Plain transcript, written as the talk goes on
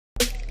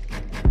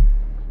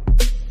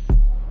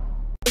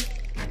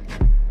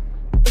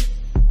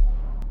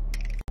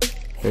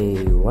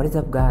Hey, what is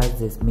up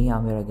guys? It's me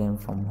Amir again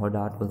from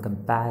Hodot. Welcome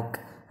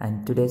back,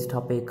 and today's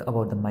topic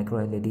about the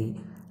micro LED.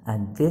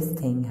 And this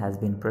thing has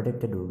been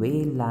predicted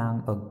way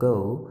long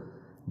ago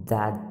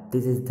that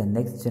this is the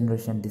next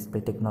generation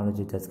display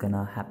technology that's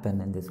gonna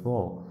happen in this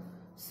world.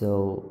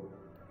 So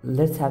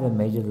let's have a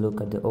major look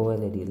at the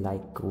OLED.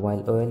 Like,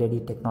 while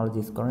OLED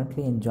technology is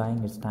currently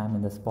enjoying its time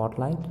in the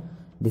spotlight,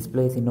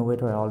 displays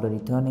innovators are already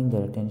turning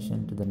their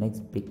attention to the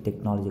next big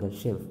technological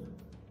shift.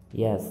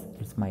 Yes,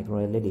 it's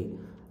micro LED.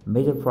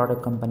 Major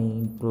product companies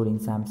including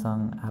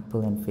Samsung,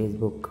 Apple and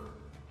Facebook,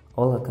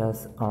 all of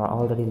us are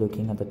already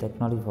looking at the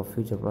technology for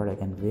future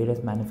product, and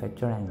various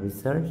manufacturer and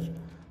research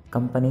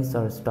companies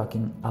are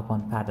stocking up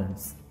on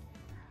patents.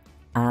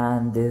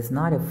 And this is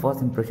not a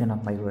first impression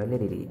of micro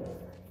LED.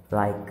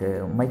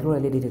 Micro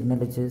LED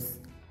technologies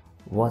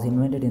was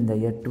invented in the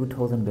year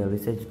 2000 by a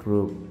research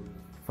group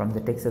from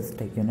the Texas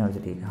Tech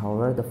University.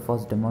 However, the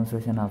first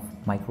demonstration of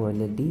micro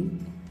LED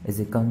as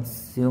a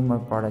consumer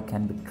product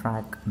can be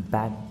tracked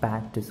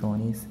back to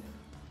Sony's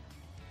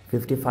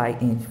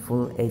 55-inch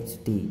Full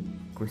HD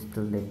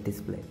crystal LED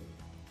display.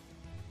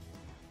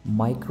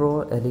 Micro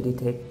LED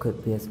tech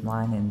could be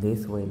explained in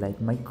this way: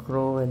 like,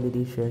 micro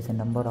LED shares a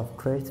number of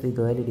traits with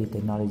OLED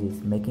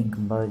technologies, making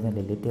comparison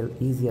a little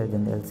easier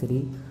than the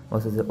LCD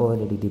versus the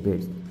OLED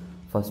debates.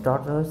 For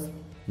starters,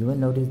 you will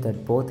notice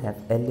that both have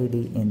LED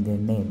in their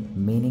name,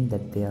 meaning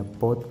that they are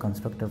both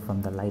constructed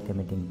from the light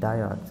emitting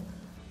diodes.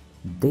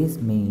 This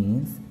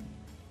means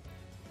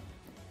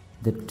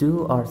the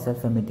two are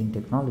self-emitting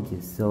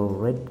technologies, so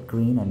red,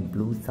 green and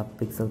blue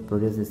subpixel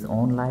produce its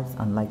own lights,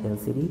 unlike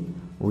LCD,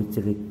 which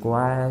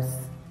requires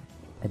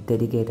a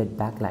dedicated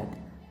backlight.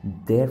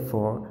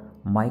 Therefore,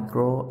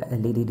 micro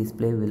LED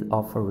display will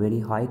offer very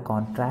high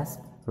contrast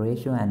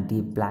ratio and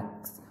deep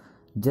blacks,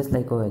 just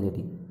like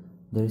OLED.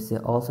 There is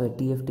also a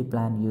TFT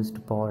plan used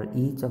to power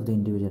each of the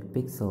individual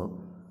pixel.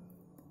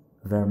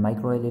 Where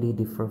micro LED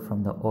differ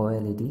from the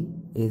OLED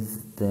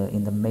is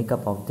in the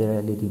makeup of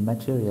their LED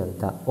material.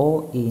 The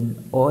O in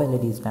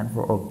OLED stands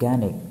for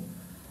organic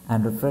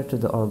and refers to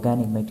the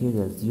organic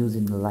materials used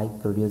in the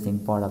light producing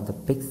part of the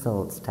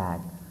pixel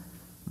stack.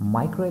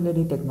 Micro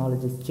LED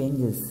technology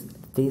changes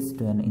this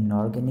to an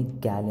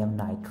inorganic gallium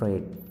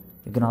nitride.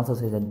 You can also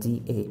say the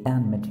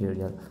GaN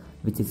material,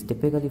 which is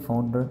typically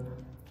found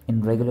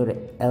in regular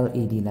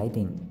LED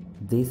lighting.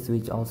 This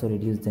switch also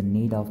reduces the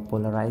need of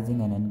polarizing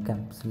an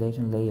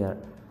encapsulation layer,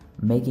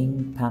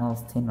 making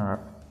panels thinner.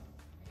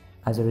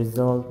 As a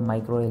result,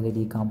 micro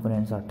LED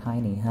components are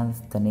tiny,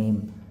 hence the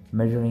name,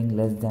 measuring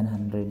less than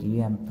 100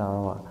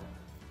 UM/hour.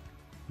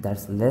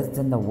 That's less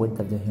than the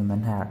width of the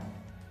human hair.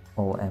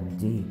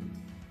 OMG.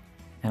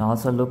 And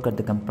also look at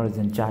the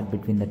comparison chart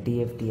between the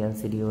TFT,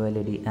 LCD,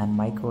 OLED and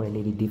micro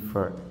LED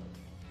differ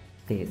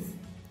this.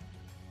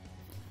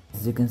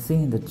 As you can see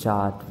in the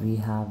chart, we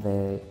have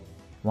a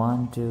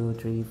 1, 2,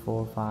 3,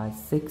 4, 5,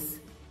 6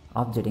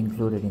 object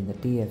included in the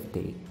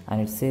TFT,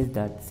 and it says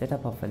that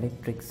setup of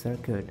electric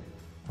circuit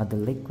at the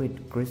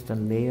liquid crystal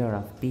layer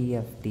of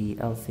TFT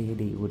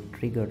LCD would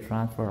trigger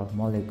transfer of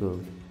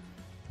molecules,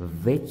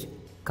 which,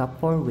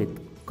 coupled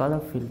with color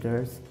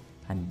filters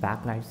and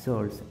backlight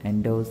source,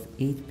 endows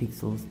each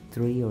pixel's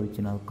three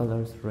original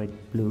colors, red,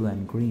 blue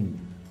and green,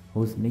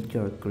 whose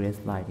mixture creates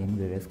light in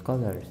various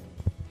colors.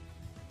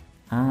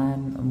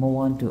 And move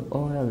on to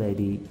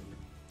OLED.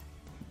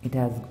 It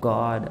has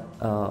got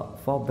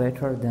far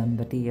better than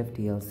the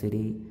TFT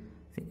LCD.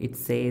 It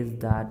says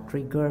that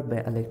triggered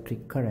by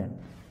electric current,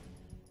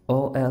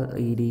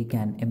 OLED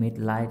can emit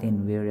light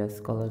in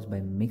various colors by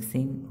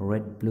mixing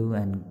red, blue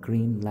and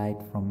green light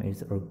from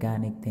its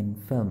organic thin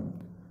film,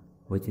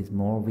 which is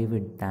more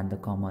vivid than the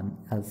common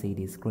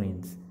LCD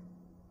screens.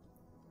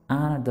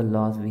 And at the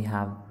last, we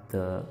have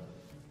the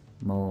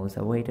most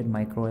awaited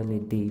micro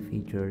LED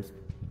features.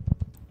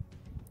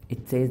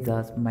 It says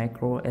that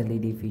micro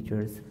LED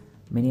features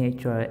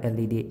miniature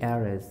LED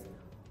arrays,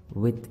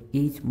 with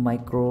each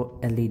micro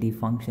LED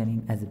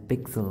functioning as a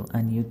pixel,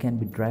 and you can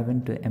be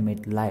driven to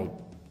emit light.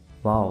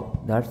 Wow,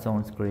 that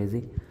sounds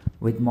crazy.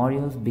 With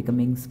modules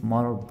becoming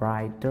smaller,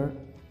 brighter,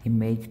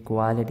 image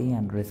quality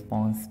and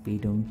response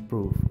speed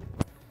improve.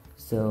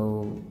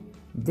 So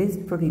this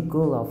is pretty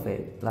cool of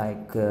it.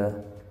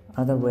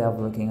 Another way of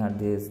looking at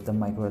this, the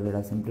micro LED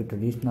are simply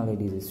traditional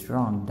LEDs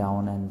shrunk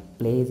down and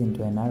placed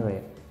into an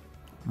array.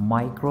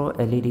 Micro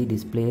LED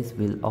displays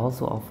will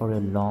also offer a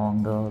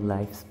longer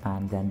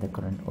lifespan than the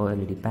current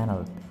OLED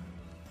panel,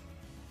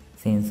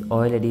 since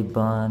OLED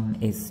burn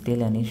is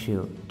still an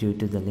issue due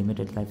to the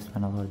limited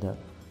lifespan of the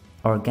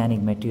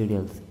organic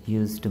materials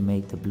used to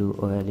make the blue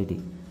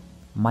OLED.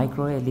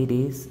 Micro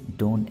LEDs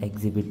don't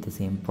exhibit the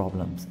same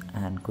problems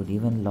and could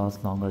even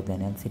last longer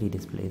than LCD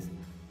displays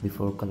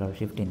before color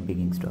shifting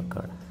begins to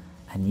occur.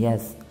 And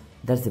yes,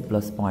 that's a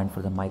plus point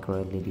for the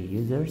micro LED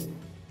users.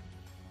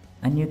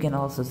 And you can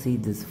also see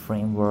this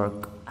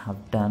framework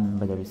have done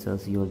by the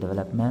research UL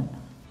development.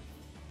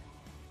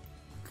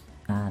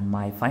 And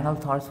my final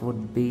thoughts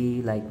would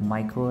be like,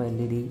 micro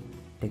LED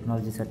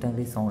technology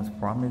certainly sounds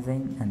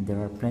promising, and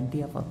there are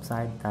plenty of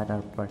upsides that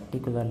are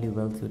particularly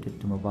well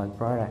suited to mobile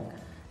product.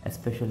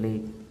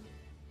 especially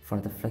for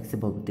the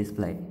flexible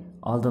display.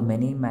 Although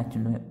many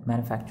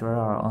manufacturers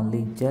are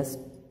only just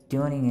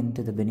tuning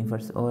into the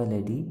benefits of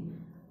OLED,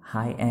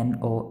 high-end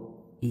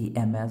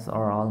OEMs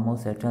are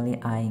almost certainly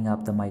eyeing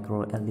up the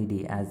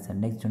micro-LED as the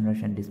next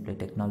generation display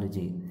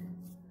technology.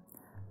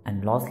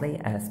 And lastly,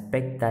 I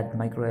expect that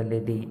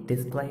micro-LED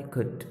display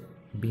could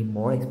be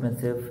more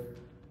expensive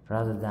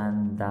rather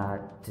than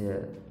that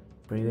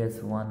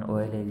previous one,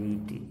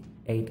 OLED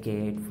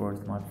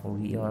 8K84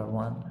 smartphone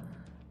VR1.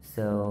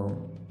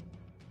 So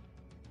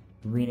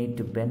we need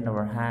to bend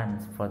our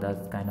hands for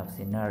that kind of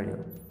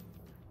scenario.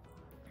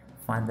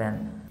 Fine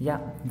then, yeah,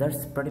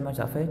 that's pretty much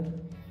of it.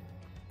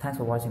 Thanks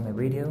for watching my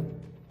video.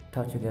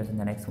 Talk to you guys in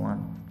the next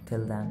one.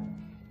 Till then,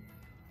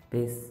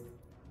 peace.